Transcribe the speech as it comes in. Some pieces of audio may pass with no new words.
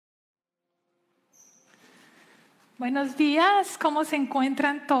Buenos días, ¿cómo se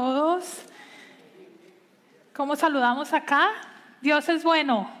encuentran todos? ¿Cómo saludamos acá? Dios es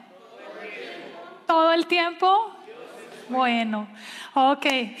bueno. ¿Todo el tiempo? Bueno, ok,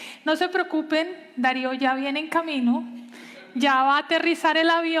 no se preocupen, Darío ya viene en camino, ya va a aterrizar el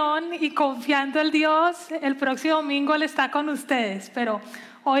avión y confiando en Dios, el próximo domingo Él está con ustedes, pero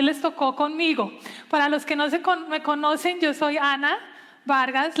hoy les tocó conmigo. Para los que no me conocen, yo soy Ana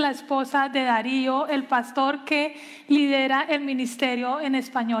Vargas, la esposa de Darío, el pastor que lidera el ministerio en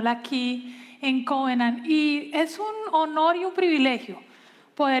español aquí en Covenant. Y es un honor y un privilegio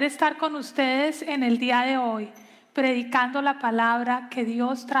poder estar con ustedes en el día de hoy, predicando la palabra que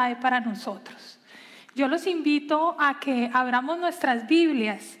Dios trae para nosotros. Yo los invito a que abramos nuestras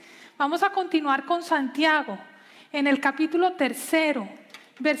Biblias. Vamos a continuar con Santiago en el capítulo 3,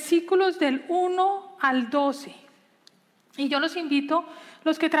 versículos del 1 al 12. Y yo los invito,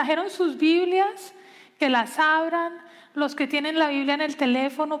 los que trajeron sus Biblias, que las abran. Los que tienen la Biblia en el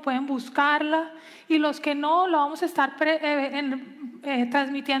teléfono pueden buscarla, y los que no, lo vamos a estar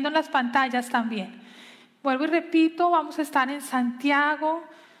transmitiendo en las pantallas también. Vuelvo y repito, vamos a estar en Santiago,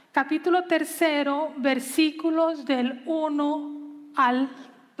 capítulo 3, versículos del 1 al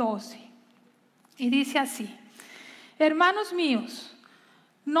 12. Y dice así: hermanos míos,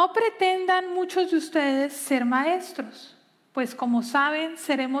 no pretendan muchos de ustedes ser maestros, pues como saben,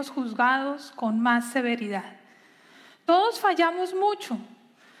 seremos juzgados con más severidad. Todos fallamos mucho.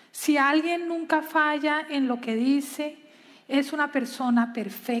 Si alguien nunca falla en lo que dice, es una persona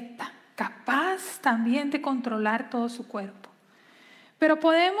perfecta, capaz también de controlar todo su cuerpo. Pero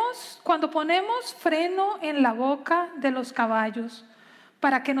cuando ponemos freno en la boca de los caballos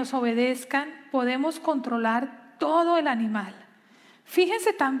para que nos obedezcan, podemos controlar todo el animal.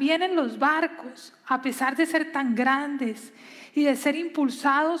 Fíjense también en los barcos, a pesar de ser tan grandes y de ser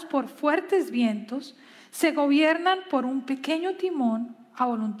impulsados por fuertes vientos, se gobiernan por un pequeño timón a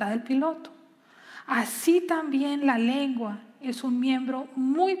voluntad del piloto. Así también la lengua es un miembro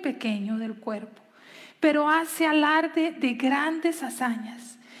muy pequeño del cuerpo, pero hace alarde de grandes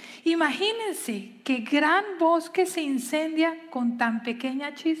hazañas. Imagínense qué gran bosque se incendia con tan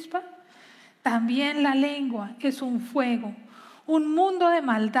pequeña chispa. También la lengua es un fuego, un mundo de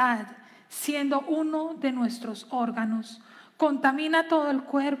maldad, siendo uno de nuestros órganos. Contamina todo el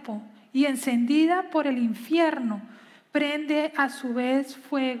cuerpo y encendida por el infierno, prende a su vez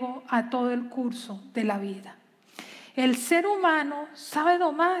fuego a todo el curso de la vida. El ser humano sabe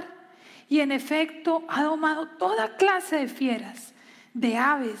domar y en efecto ha domado toda clase de fieras, de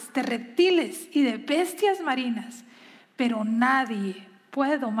aves, de reptiles y de bestias marinas, pero nadie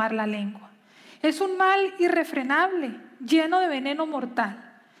puede domar la lengua. Es un mal irrefrenable, lleno de veneno mortal.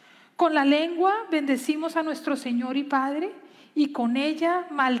 Con la lengua bendecimos a nuestro Señor y Padre, y con ella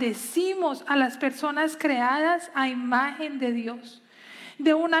maldecimos a las personas creadas a imagen de Dios.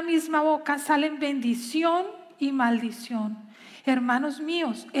 De una misma boca salen bendición y maldición. Hermanos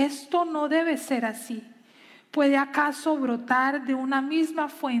míos, esto no debe ser así. ¿Puede acaso brotar de una misma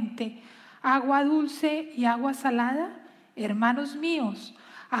fuente agua dulce y agua salada? Hermanos míos,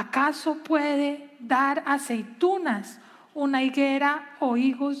 ¿acaso puede dar aceitunas una higuera o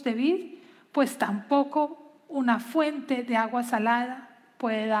higos de vid? Pues tampoco una fuente de agua salada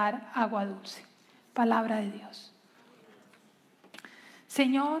puede dar agua dulce. Palabra de Dios.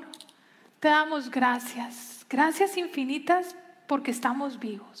 Señor, te damos gracias, gracias infinitas porque estamos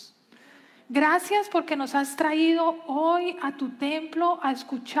vivos. Gracias porque nos has traído hoy a tu templo a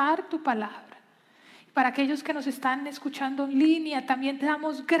escuchar tu palabra. Para aquellos que nos están escuchando en línea, también te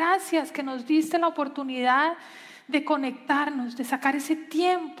damos gracias que nos diste la oportunidad de conectarnos, de sacar ese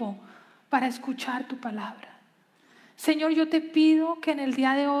tiempo para escuchar tu palabra. Señor, yo te pido que en el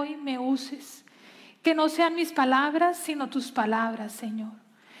día de hoy me uses, que no sean mis palabras, sino tus palabras, Señor.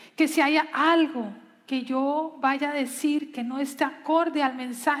 Que si haya algo que yo vaya a decir que no esté acorde al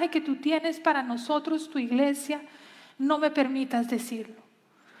mensaje que tú tienes para nosotros, tu iglesia, no me permitas decirlo.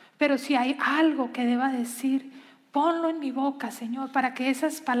 Pero si hay algo que deba decir, ponlo en mi boca, Señor, para que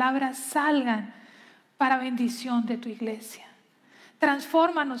esas palabras salgan para bendición de tu iglesia.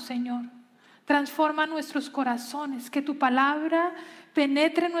 Transfórmanos, Señor. Transforma nuestros corazones, que tu palabra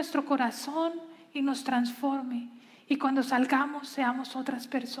penetre en nuestro corazón y nos transforme. Y cuando salgamos seamos otras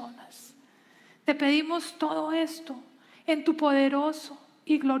personas. Te pedimos todo esto en tu poderoso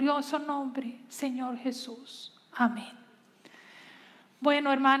y glorioso nombre, Señor Jesús. Amén.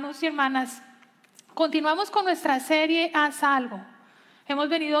 Bueno, hermanos y hermanas, continuamos con nuestra serie Haz Algo. Hemos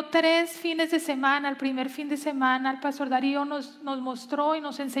venido 3 fines de semana. El primer fin de semana el pastor Darío nos mostró y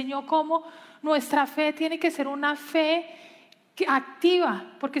nos enseñó cómo nuestra fe tiene que ser una fe activa,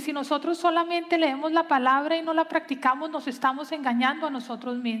 porque si nosotros solamente leemos la palabra y no la practicamos, nos estamos engañando a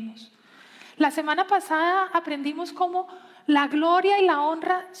nosotros mismos. La semana pasada aprendimos cómo la gloria y la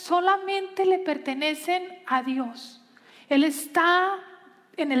honra solamente le pertenecen a Dios. Él está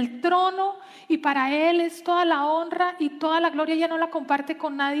en el trono y para Él es toda la honra y toda la gloria, ya no la comparte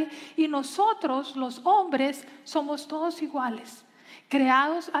con nadie. Y nosotros, los hombres, somos todos iguales,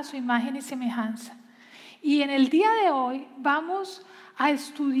 creados a su imagen y semejanza. Y en el día de hoy vamos a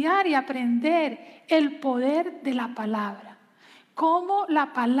estudiar y aprender el poder de la palabra, cómo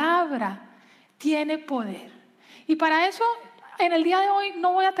la palabra tiene poder. Y para eso, en el día de hoy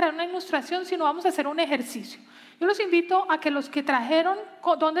no voy a traer una ilustración, sino vamos a hacer un ejercicio. Yo los invito a que los que trajeron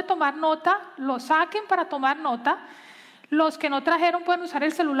donde tomar nota, lo saquen para tomar nota. Los que no trajeron pueden usar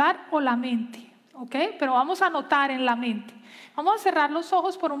el celular o la mente, ¿ok? Pero vamos a anotar en la mente. Vamos a cerrar los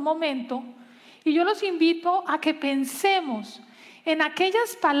ojos por un momento y yo los invito a que pensemos en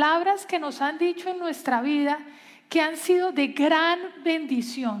aquellas palabras que nos han dicho en nuestra vida que han sido de gran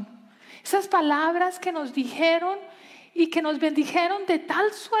bendición. Esas palabras que nos dijeron y que nos bendijeron de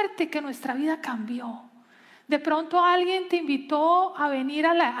tal suerte que nuestra vida cambió. De pronto alguien te invitó a venir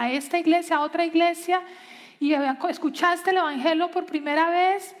a esta iglesia, a otra iglesia, y escuchaste el evangelio por primera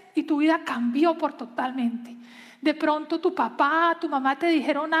vez y tu vida cambió por totalmente. De pronto tu papá, tu mamá te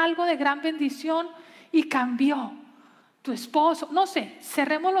dijeron algo de gran bendición y cambió. Tu esposo, no sé,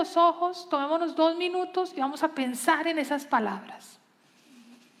 cerremos los ojos, tomémonos 2 minutos y vamos a pensar en esas palabras.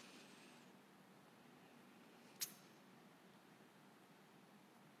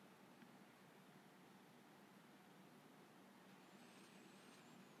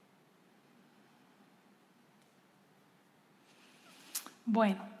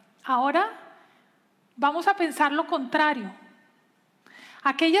 Bueno, ahora vamos a pensar lo contrario.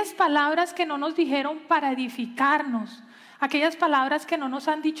 Aquellas palabras que no nos dijeron para edificarnos, aquellas palabras que no nos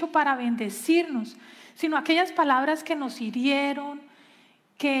han dicho para bendecirnos, sino aquellas palabras que nos hirieron,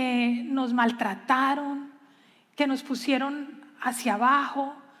 que nos maltrataron, que nos pusieron hacia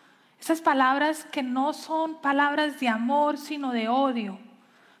abajo. Esas palabras que no son palabras de amor, sino de odio.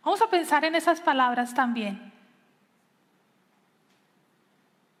 Vamos a pensar en esas palabras también.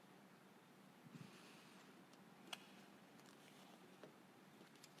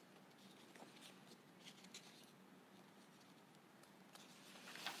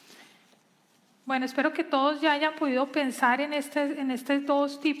 Bueno, espero que todos ya hayan podido pensar en estos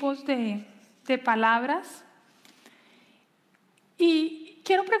 2 tipos de palabras. Y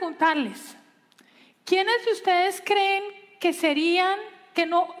quiero preguntarles, ¿quiénes de ustedes creen que serían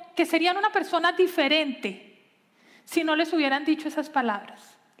una persona diferente si no les hubieran dicho esas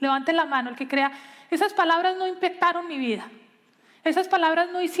palabras? Levanten la mano el que crea, esas palabras no impactaron mi vida. Esas palabras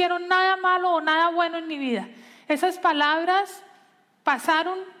no hicieron nada malo o nada bueno en mi vida. Esas palabras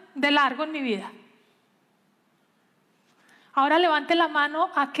pasaron de largo en mi vida. Ahora levante la mano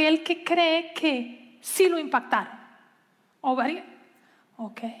aquel que cree que sí lo impactaron.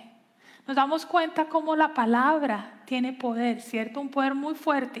 Ok. Nos damos cuenta cómo la palabra tiene poder, ¿cierto? Un poder muy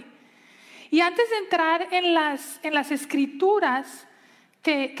fuerte. Y antes de entrar en las escrituras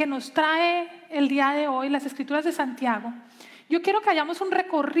que nos trae el día de hoy, las escrituras de Santiago, yo quiero que hagamos un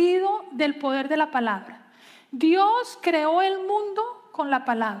recorrido del poder de la palabra. Dios creó el mundo con la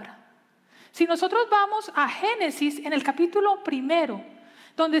palabra. Si nosotros vamos a Génesis en el capítulo 1,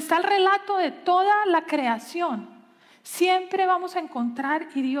 donde está el relato de toda la creación, siempre vamos a encontrar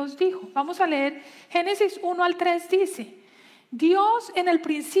y Dios dijo. Vamos a leer Génesis 1 al 3, dice: Dios en el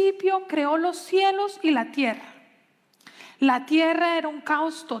principio creó los cielos y la tierra. La tierra era un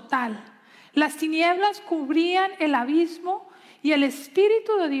caos total. Las tinieblas cubrían el abismo y el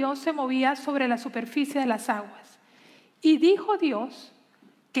Espíritu de Dios se movía sobre la superficie de las aguas. Y dijo Dios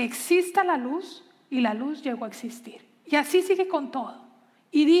que exista la luz, y la luz llegó a existir. Y así sigue con todo.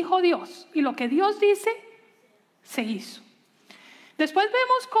 Y dijo Dios, y lo que Dios dice, se hizo. Después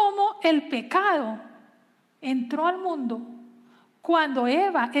vemos cómo el pecado entró al mundo cuando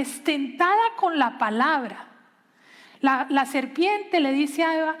Eva es tentada con la palabra. La serpiente le dice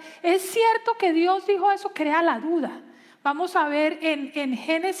a Eva, es cierto que Dios dijo eso, crea la duda. Vamos a ver en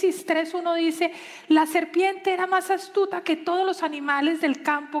Génesis 3:1 dice, la serpiente era más astuta que todos los animales del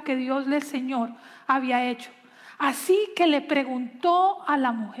campo que Dios el Señor había hecho. Así que le preguntó a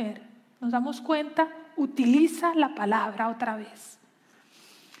la mujer. Nos damos cuenta, utiliza la palabra otra vez.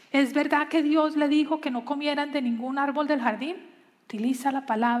 ¿Es verdad que Dios le dijo que no comieran de ningún árbol del jardín? Utiliza la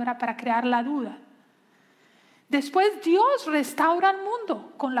palabra para crear la duda. Después Dios restaura el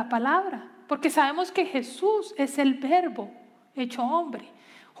mundo con la palabra. Porque sabemos que Jesús es el verbo hecho hombre.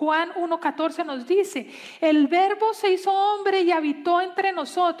 Juan 1:14 nos dice: el Verbo se hizo hombre y habitó entre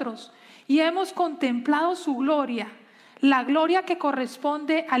nosotros, y hemos contemplado su gloria, la gloria que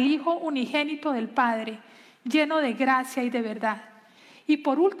corresponde al Hijo unigénito del Padre, lleno de gracia y de verdad. Y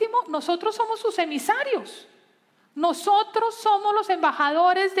por último, nosotros somos sus emisarios. Nosotros somos los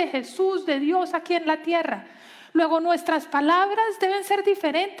embajadores de Jesús, de Dios aquí en la tierra. Luego, nuestras palabras deben ser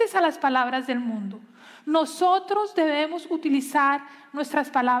diferentes a las palabras del mundo. Nosotros debemos utilizar nuestras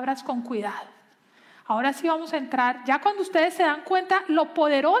palabras con cuidado. Ahora sí vamos a entrar, ya cuando ustedes se dan cuenta lo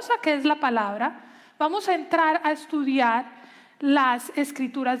poderosa que es la palabra, vamos a entrar a estudiar las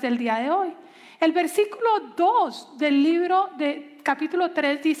escrituras del día de hoy. El versículo 2 del libro de capítulo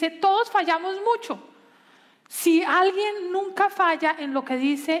 3 dice: todos fallamos mucho. Si alguien nunca falla en lo que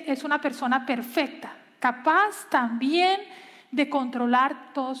dice, es una persona perfecta, capaz también de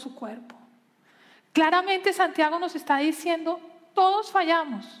controlar todo su cuerpo. Claramente Santiago nos está diciendo: todos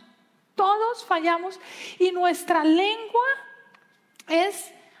fallamos y nuestra lengua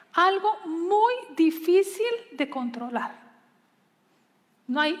es algo muy difícil de controlar.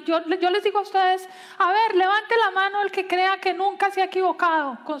 Yo les digo a ustedes: a ver, levante la mano el que crea que nunca se ha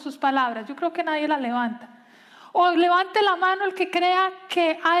equivocado con sus palabras. Yo creo que nadie la levanta. O levante la mano el que crea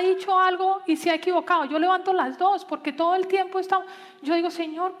que ha dicho algo y se ha equivocado. Yo levanto las dos, porque todo el tiempo yo digo: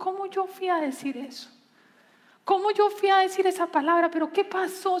 Señor, ¿cómo yo fui a decir eso? ¿Cómo yo fui a decir esa palabra? Pero ¿qué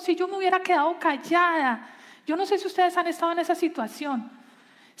pasó si yo me hubiera quedado callada? Yo no sé si ustedes han estado en esa situación.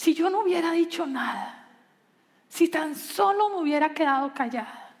 Si yo no hubiera dicho nada, si tan solo me hubiera quedado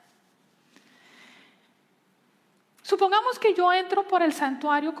callada. Supongamos que yo entro por el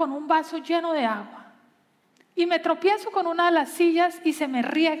santuario con un vaso lleno de agua y me tropiezo con una de las sillas y se me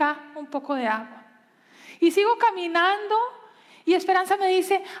riega un poco de agua. Y sigo caminando y Esperanza me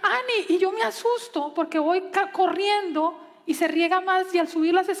dice: Ani, y yo me asusto porque voy corriendo y se riega más, y al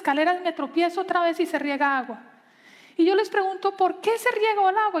subir las escaleras me tropiezo otra vez y se riega agua. Y yo les pregunto: ¿por qué se riega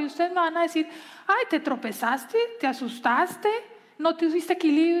el agua? Y ustedes me van a decir: ay, ¿te tropezaste? ¿Te asustaste? ¿No te hiciste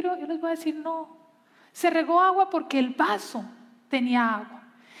equilibrio? Yo les voy a decir: no, se regó agua porque el vaso tenía agua.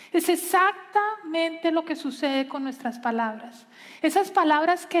 Es exactamente lo que sucede con nuestras palabras. Esas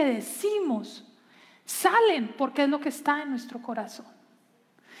palabras que decimos salen porque es lo que está en nuestro corazón.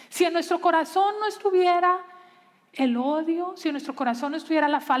 Si en nuestro corazón no estuviera el odio, si en nuestro corazón no estuviera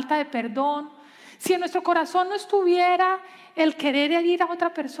la falta de perdón, si en nuestro corazón no estuviera el querer herir a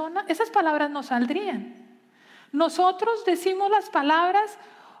otra persona, esas palabras no saldrían. Nosotros decimos las palabras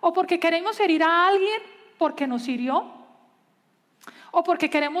o porque queremos herir a alguien porque nos hirió, o porque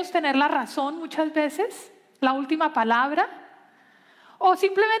queremos tener la razón muchas veces, la última palabra, o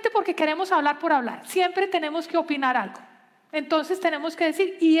simplemente porque queremos hablar por hablar. Siempre tenemos que opinar algo. Entonces tenemos que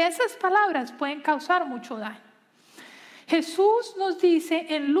decir, y esas palabras pueden causar mucho daño. Jesús nos dice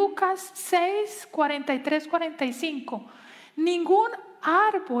en Lucas 6, 43, 45, ningún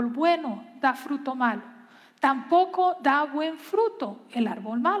árbol bueno da fruto malo, tampoco da buen fruto el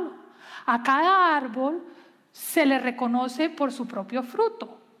árbol malo. A cada árbol se le reconoce por su propio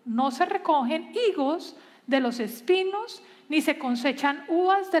fruto. No se recogen higos de los espinos, ni se cosechan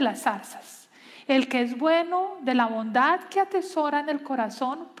uvas de las zarzas. El que es bueno, de la bondad que atesora en el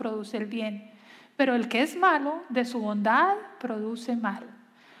corazón, produce el bien. Pero el que es malo, de su bondad produce mal.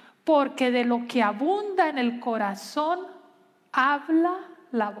 Porque de lo que abunda en el corazón, habla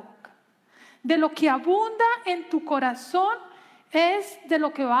la boca. De lo que abunda en tu corazón es de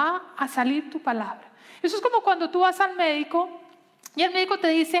lo que va a salir tu palabra. Eso es como cuando tú vas al médico y el médico te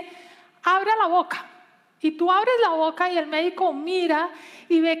dice: abre la boca. Y tú abres la boca y el médico mira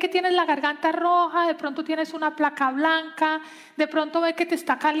y ve que tienes la garganta roja, de pronto tienes una placa blanca, de pronto ve que te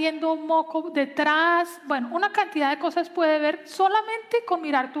está cayendo un moco detrás. Bueno, una cantidad de cosas puede ver solamente con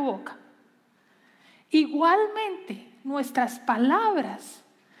mirar tu boca. Igualmente, nuestras palabras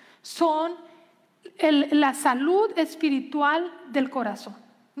son la salud espiritual del corazón.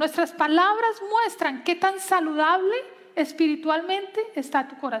 Nuestras palabras muestran qué tan saludable espiritualmente está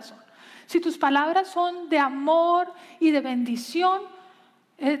tu corazón. Si tus palabras son de amor y de bendición,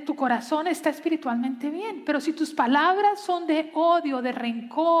 tu corazón está espiritualmente bien. Pero si tus palabras son de odio, de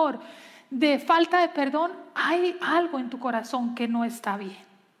rencor, de falta de perdón, hay algo en tu corazón que no está bien.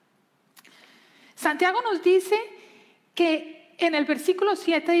 Santiago nos dice que en el versículo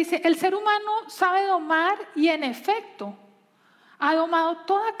 7 dice: el ser humano sabe domar, y en efecto ha domado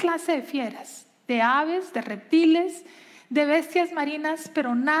toda clase de fieras, de aves, de reptiles, de bestias marinas,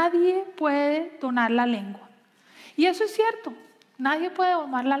 pero nadie puede domar la lengua. Y eso es cierto, nadie puede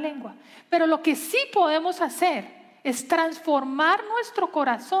domar la lengua. Pero lo que sí podemos hacer es transformar nuestro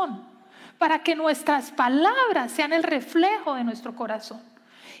corazón para que nuestras palabras sean el reflejo de nuestro corazón.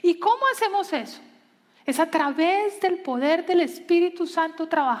 ¿Y cómo hacemos eso? Es a través del poder del Espíritu Santo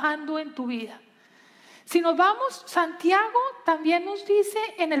trabajando en tu vida. Si nos vamos, Santiago también nos dice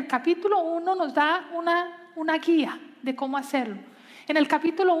en el capítulo 1, nos da una guía de cómo hacerlo. En el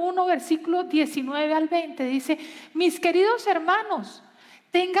capítulo 1, versículo 19 al 20 dice: mis queridos hermanos,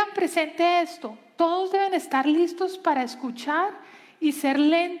 tengan presente esto, todos deben estar listos para escuchar y ser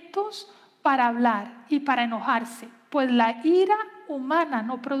lentos para hablar y para enojarse, pues la ira humana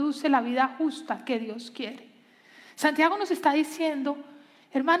no produce la vida justa que Dios quiere. Santiago nos está diciendo,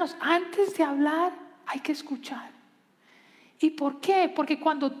 hermanos, antes de hablar hay que escuchar. ¿Y por qué? Porque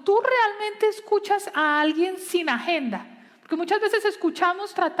cuando tú realmente escuchas a alguien sin agenda, porque muchas veces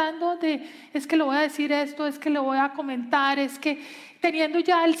escuchamos tratando de, es que le voy a decir esto, es que le voy a comentar, es que teniendo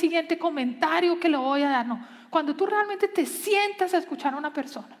ya el siguiente comentario que le voy a dar. No, cuando tú realmente te sientas a escuchar a una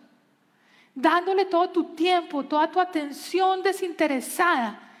persona, dándole todo tu tiempo, toda tu atención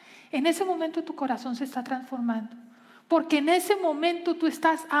desinteresada, en ese momento tu corazón se está transformando. Porque en ese momento tú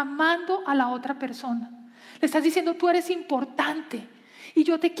estás amando a la otra persona. Le estás diciendo, tú eres importante y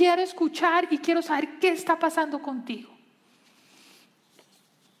yo te quiero escuchar y quiero saber qué está pasando contigo.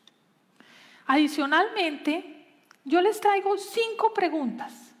 Adicionalmente, yo les traigo 5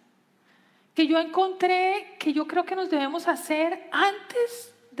 preguntas que yo encontré que yo creo que nos debemos hacer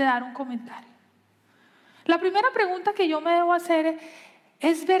antes de dar un comentario. La primera pregunta que yo me debo hacer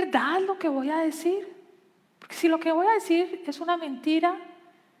es: ¿verdad lo que voy a decir? Porque si lo que voy a decir es una mentira,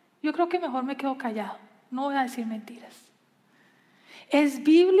 yo creo que mejor me quedo callado. No voy a decir mentiras. ¿Es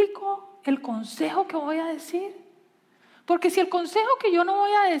bíblico el consejo que voy a decir? Porque si el consejo que yo no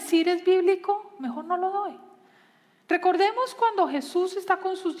voy a decir es bíblico, mejor no lo doy. Recordemos cuando Jesús está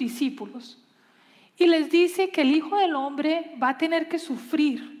con sus discípulos y les dice que el Hijo del Hombre va a tener que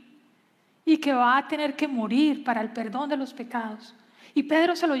sufrir y que va a tener que morir para el perdón de los pecados. Y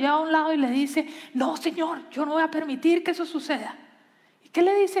Pedro se lo lleva a un lado y le dice: no, Señor, yo no voy a permitir que eso suceda. ¿Y qué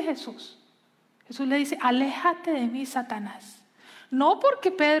le dice Jesús? Jesús le dice: aléjate de mí, Satanás. No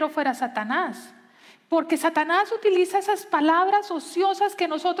porque Pedro fuera Satanás, porque Satanás utiliza esas palabras ociosas que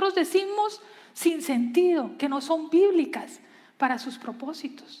nosotros decimos sin sentido, que no son bíblicas para sus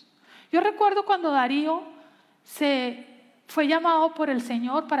propósitos. Yo recuerdo cuando Darío fue llamado por el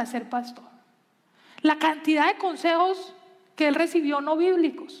Señor para ser pastor. La cantidad de consejos que él recibió no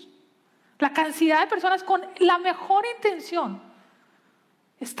bíblicos, la cantidad de personas con la mejor intención.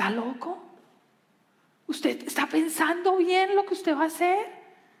 ¿Está loco? ¿Usted está pensando bien lo que usted va a hacer?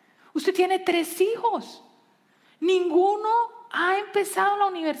 Usted tiene 3 hijos, ninguno ha empezado la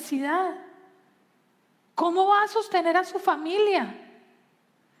universidad. ¿Cómo va a sostener a su familia?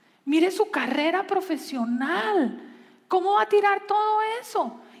 Mire su carrera profesional, ¿cómo va a tirar todo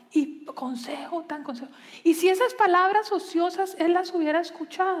eso? Y consejo. Y si esas palabras ociosas él las hubiera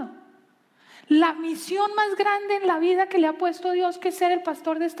escuchado, la misión más grande en la vida que le ha puesto Dios, que es ser el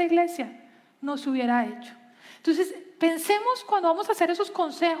pastor de esta iglesia, no se hubiera hecho. Entonces pensemos cuando vamos a hacer esos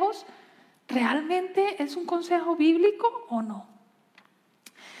consejos, ¿realmente es un consejo bíblico o no?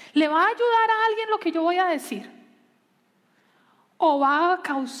 ¿Le va a ayudar a alguien lo que yo voy a decir? ¿O va a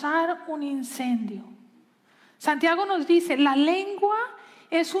causar un incendio? Santiago nos dice: la lengua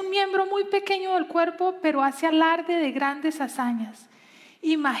es un miembro muy pequeño del cuerpo, pero hace alarde de grandes hazañas.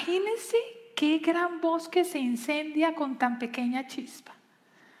 Imagínense qué gran bosque se incendia con tan pequeña chispa.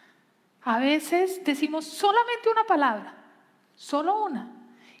 A veces decimos solamente una palabra, solo una,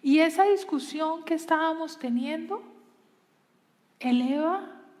 y esa discusión que estábamos teniendo eleva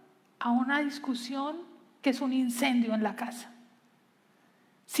a una discusión que es un incendio en la casa.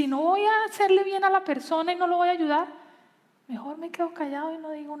 Si no voy a hacerle bien a la persona y no lo voy a ayudar, mejor me quedo callado y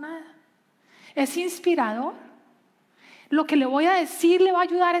no digo nada. ¿Es inspirador? Lo que le voy a decir le va a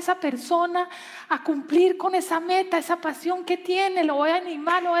ayudar a esa persona a cumplir con esa meta, esa pasión que tiene. Lo voy a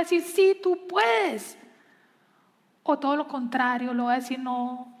animar, le voy a decir: sí, tú puedes. O todo lo contrario, le voy a decir: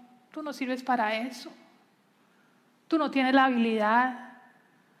 no, tú no sirves para eso. Tú no tienes la habilidad.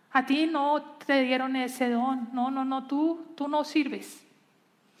 A ti no te dieron ese don. No, tú no sirves.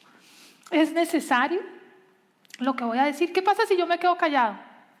 ¿Es necesario lo que voy a decir? ¿Qué pasa si yo me quedo callado?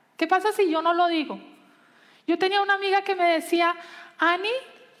 ¿Qué pasa si yo no lo digo? Yo tenía una amiga que me decía: Ani,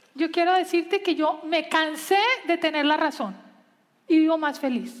 yo quiero decirte que yo me cansé de tener la razón y vivo más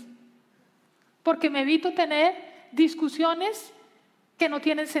feliz, porque me evito tener discusiones que no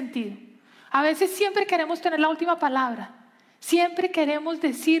tienen sentido. A veces siempre queremos tener la última palabra, siempre queremos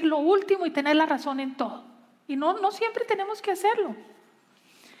decir lo último y tener la razón en todo, y no siempre tenemos que hacerlo.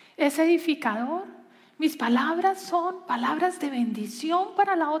 ¿Es edificador? ¿Mis palabras son palabras de bendición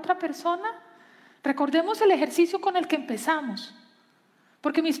para la otra persona? Recordemos el ejercicio con el que empezamos.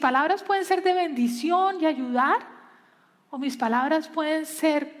 Porque mis palabras pueden ser de bendición y ayudar, o mis palabras pueden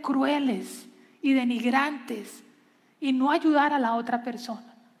ser crueles y denigrantes y no ayudar a la otra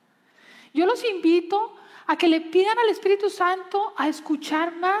persona. Yo los invito a que le pidan al Espíritu Santo a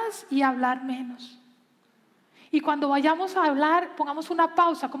escuchar más y a hablar menos. Y cuando vayamos a hablar, pongamos una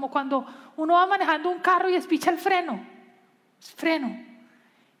pausa, como cuando uno va manejando un carro y espicha el freno.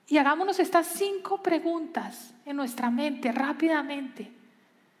 Y hagámonos estas 5 preguntas en nuestra mente rápidamente.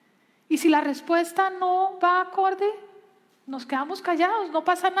 Y si la respuesta no va acorde, nos quedamos callados, no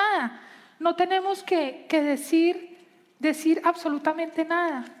pasa nada. No tenemos que decir absolutamente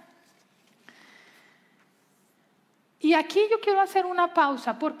nada. Y aquí yo quiero hacer una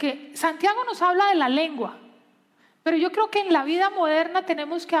pausa, porque Santiago nos habla de la lengua, pero yo creo que en la vida moderna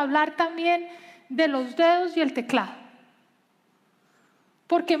tenemos que hablar también de los dedos y el teclado.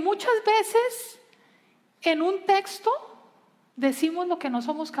 Porque muchas veces en un texto decimos lo que no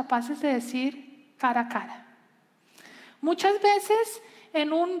somos capaces de decir cara a cara. Muchas veces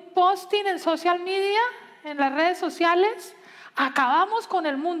en un posting en social media, en las redes sociales, acabamos con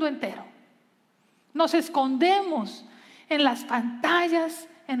el mundo entero. Nos escondemos en las pantallas,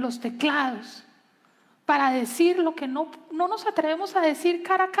 en los teclados, para decir lo que no nos atrevemos a decir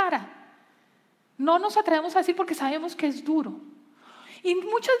cara a cara. No nos atrevemos a decir porque sabemos que es duro. Y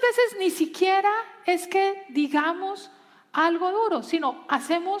muchas veces ni siquiera es que digamos algo duro, sino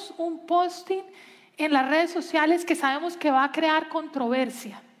hacemos un posting en las redes sociales que sabemos que va a crear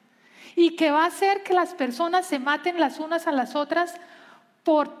controversia y que va a hacer que las personas se maten las unas a las otras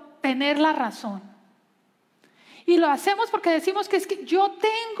por tener la razón. Y lo hacemos porque decimos que es que yo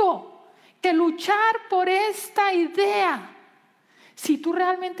tengo que luchar por esta idea. Si tú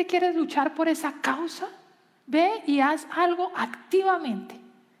realmente quieres luchar por esa causa, ve y haz algo activamente.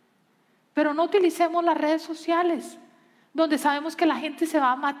 Pero no utilicemos las redes sociales, donde sabemos que la gente se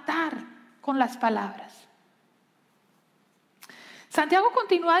va a matar con las palabras. Santiago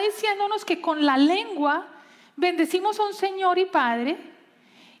continúa diciéndonos que con la lengua bendecimos a un Señor y Padre,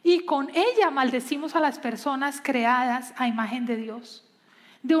 y con ella maldecimos a las personas creadas a imagen de Dios.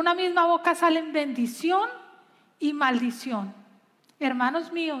 De una misma boca salen bendición y maldición.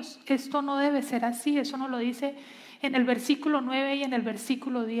 Hermanos míos, esto no debe ser así. Eso nos lo dice en el versículo 9 y en el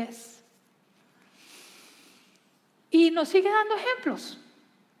versículo 10. Y nos sigue dando ejemplos.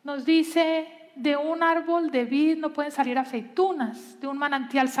 Nos dice, de un árbol de vid no pueden salir aceitunas, de un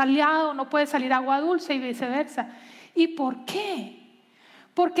manantial salado no puede salir agua dulce y viceversa. ¿Y por qué?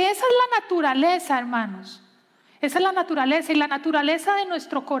 Porque esa es la naturaleza, hermanos. Esa es la naturaleza, y la naturaleza de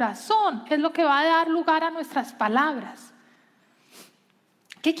nuestro corazón es lo que va a dar lugar a nuestras palabras.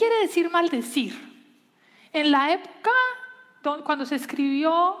 ¿Qué quiere decir maldecir? En la época cuando se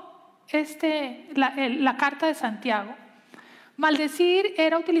escribió la carta de Santiago, maldecir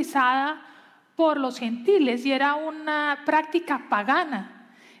era utilizada por los gentiles y era una práctica pagana,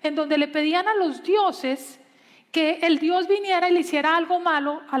 en donde le pedían a los dioses que el Dios viniera y le hiciera algo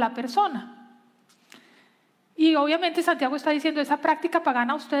malo a la persona. Y obviamente Santiago está diciendo, esa práctica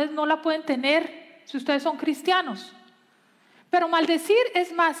pagana ustedes no la pueden tener si ustedes son cristianos. Pero maldecir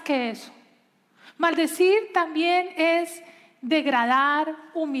es más que eso. Maldecir también es degradar,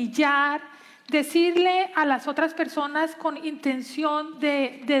 humillar, decirle a las otras personas con intención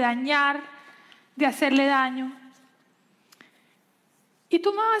de dañar, de hacerle daño. Y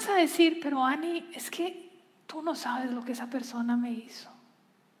tú me vas a decir, pero Ani, es que tú no sabes lo que esa persona me hizo.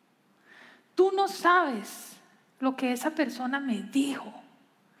 Tú no sabes lo que esa persona me dijo.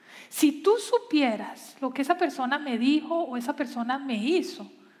 Si tú supieras lo que esa persona me dijo o esa persona me hizo,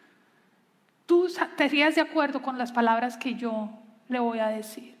 tú estarías de acuerdo con las palabras que yo le voy a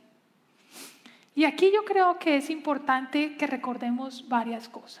decir. Y aquí yo creo que es importante que recordemos varias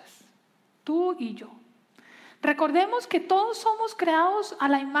cosas, tú y yo. Recordemos que todos somos creados a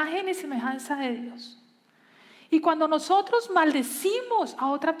la imagen y semejanza de Dios. Y cuando nosotros maldecimos a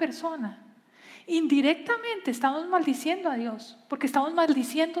otra persona, indirectamente estamos maldiciendo a Dios, porque estamos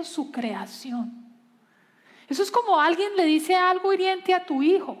maldiciendo su creación. Eso es como alguien le dice algo hiriente a tu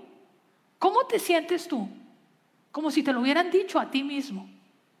hijo. ¿Cómo te sientes tú? Como si te lo hubieran dicho a ti mismo.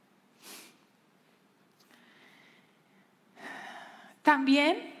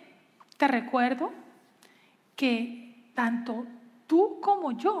 También te recuerdo que tanto tú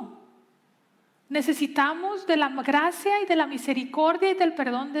como yo necesitamos de la gracia y de la misericordia y del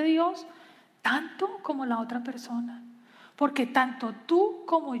perdón de Dios, tanto como la otra persona, porque tanto tú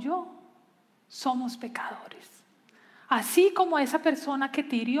como yo somos pecadores. Así como esa persona que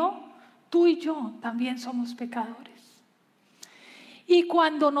te hirió, tú y yo también somos pecadores. Y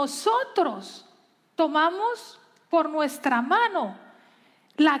cuando nosotros tomamos por nuestra mano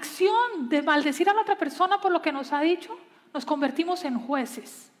la acción de maldecir a la otra persona por lo que nos ha dicho, nos convertimos en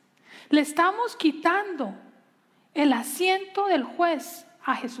jueces. Le estamos quitando el asiento del juez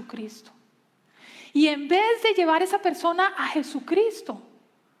a Jesucristo. Y en vez de llevar a esa persona a Jesucristo,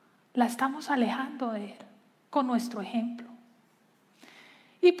 la estamos alejando de Él con nuestro ejemplo.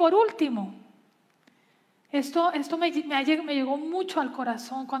 Y por último, esto me llegó mucho al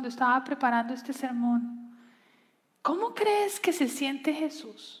corazón cuando estaba preparando este sermón. ¿Cómo crees que se siente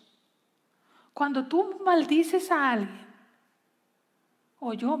Jesús cuando tú maldices a alguien,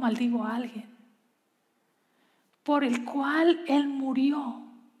 o yo maldigo a alguien, por el cual Él murió,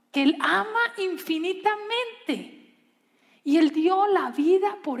 que Él ama infinitamente y Él dio la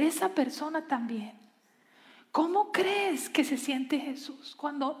vida por esa persona también? ¿Cómo crees que se siente Jesús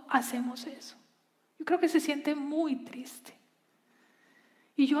cuando hacemos eso? Yo creo que se siente muy triste.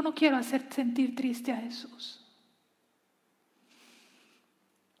 Y yo no quiero hacer sentir triste a Jesús.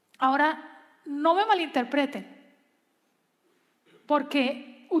 Ahora, no me malinterpreten,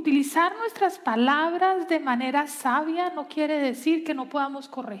 porque utilizar nuestras palabras de manera sabia no quiere decir que no podamos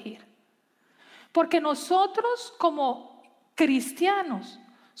corregir. Porque nosotros como cristianos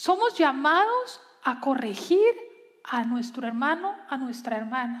somos llamados a corregir a nuestro hermano, a nuestra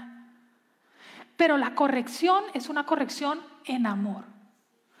hermana. Pero la corrección es una corrección en amor.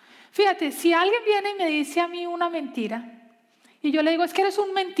 Fíjate, si alguien viene y me dice a mí una mentira, y yo le digo, es que eres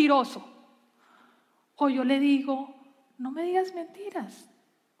un mentiroso. O yo le digo, no me digas mentiras.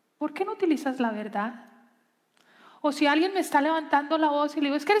 ¿Por qué no utilizas la verdad? O si alguien me está levantando la voz y le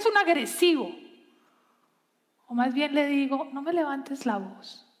digo, es que eres un agresivo. O más bien le digo, no me levantes la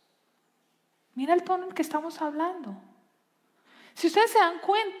voz. Mira el tono en que estamos hablando. Si ustedes se dan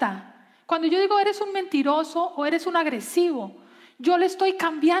cuenta, cuando yo digo eres un mentiroso o eres un agresivo, yo le estoy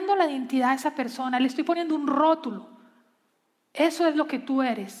cambiando la identidad a esa persona, le estoy poniendo un rótulo. Eso es lo que tú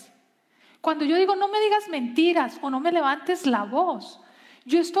eres. Cuando yo digo no me digas mentiras o no me levantes la voz,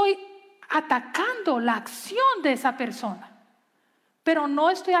 yo estoy atacando la acción de esa persona, pero no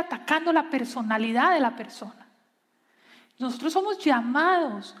estoy atacando la personalidad de la persona. Nosotros somos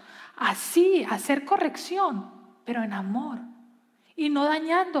llamados así a hacer corrección, pero en amor y no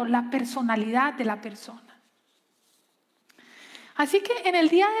dañando la personalidad de la persona. Así que en el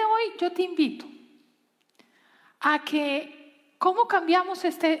día de hoy yo te invito a que ¿cómo cambiamos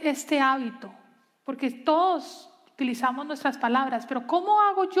este hábito? Porque todos utilizamos nuestras palabras, pero ¿cómo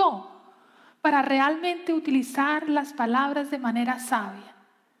hago yo para realmente utilizar las palabras de manera sabia?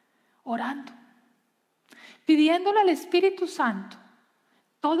 Orando, pidiéndole al Espíritu Santo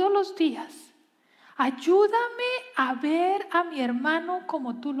todos los días, ayúdame a ver a mi hermano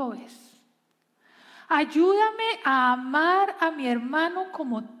como tú lo ves. Ayúdame a amar a mi hermano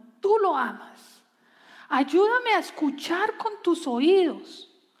como tú lo amas. Ayúdame a escuchar con tus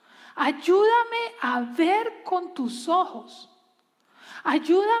oídos. Ayúdame a ver con tus ojos.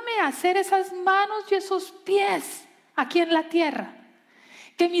 Ayúdame a hacer esas manos y esos pies aquí en la tierra.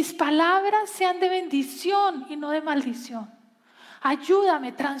 Que mis palabras sean de bendición y no de maldición.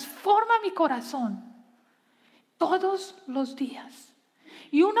 Ayúdame, transforma mi corazón todos los días.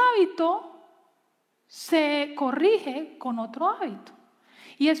 Y un hábito se corrige con otro hábito.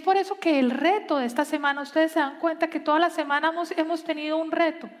 Y es por eso que el reto de esta semana, ustedes se dan cuenta que toda la semana hemos tenido un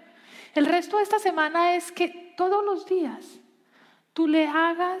reto. El resto de esta semana es que todos los días tú le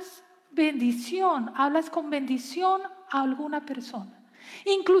hagas bendición, hablas con bendición a alguna persona.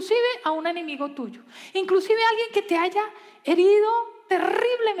 Inclusive a un enemigo tuyo. Inclusive a alguien que te haya herido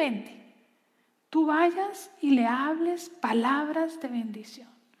terriblemente. Tú vayas y le hables palabras de bendición.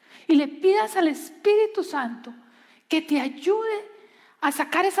 Y le pidas al Espíritu Santo que te ayude a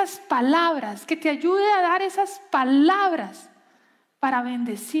sacar esas palabras, que te ayude a dar esas palabras para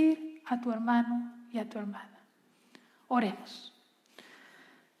bendecir a tu hermano y a tu hermana. Oremos.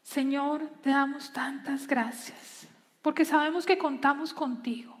 Señor, te damos tantas gracias, porque sabemos que contamos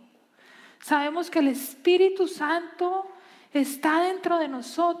contigo. Sabemos que el Espíritu Santo está dentro de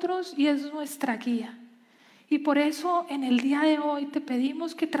nosotros y es nuestra guía. Y por eso en el día de hoy te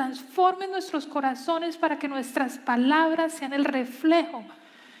pedimos que transformes nuestros corazones para que nuestras palabras sean el reflejo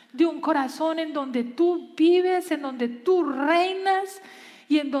de un corazón en donde tú vives, en donde tú reinas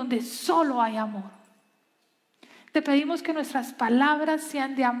y en donde solo hay amor. Te pedimos que nuestras palabras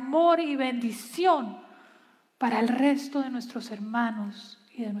sean de amor y bendición para el resto de nuestros hermanos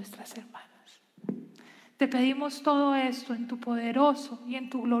y de nuestras hermanas. Te pedimos todo esto en tu poderoso y en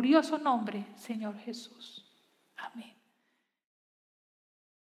tu glorioso nombre, Señor Jesús.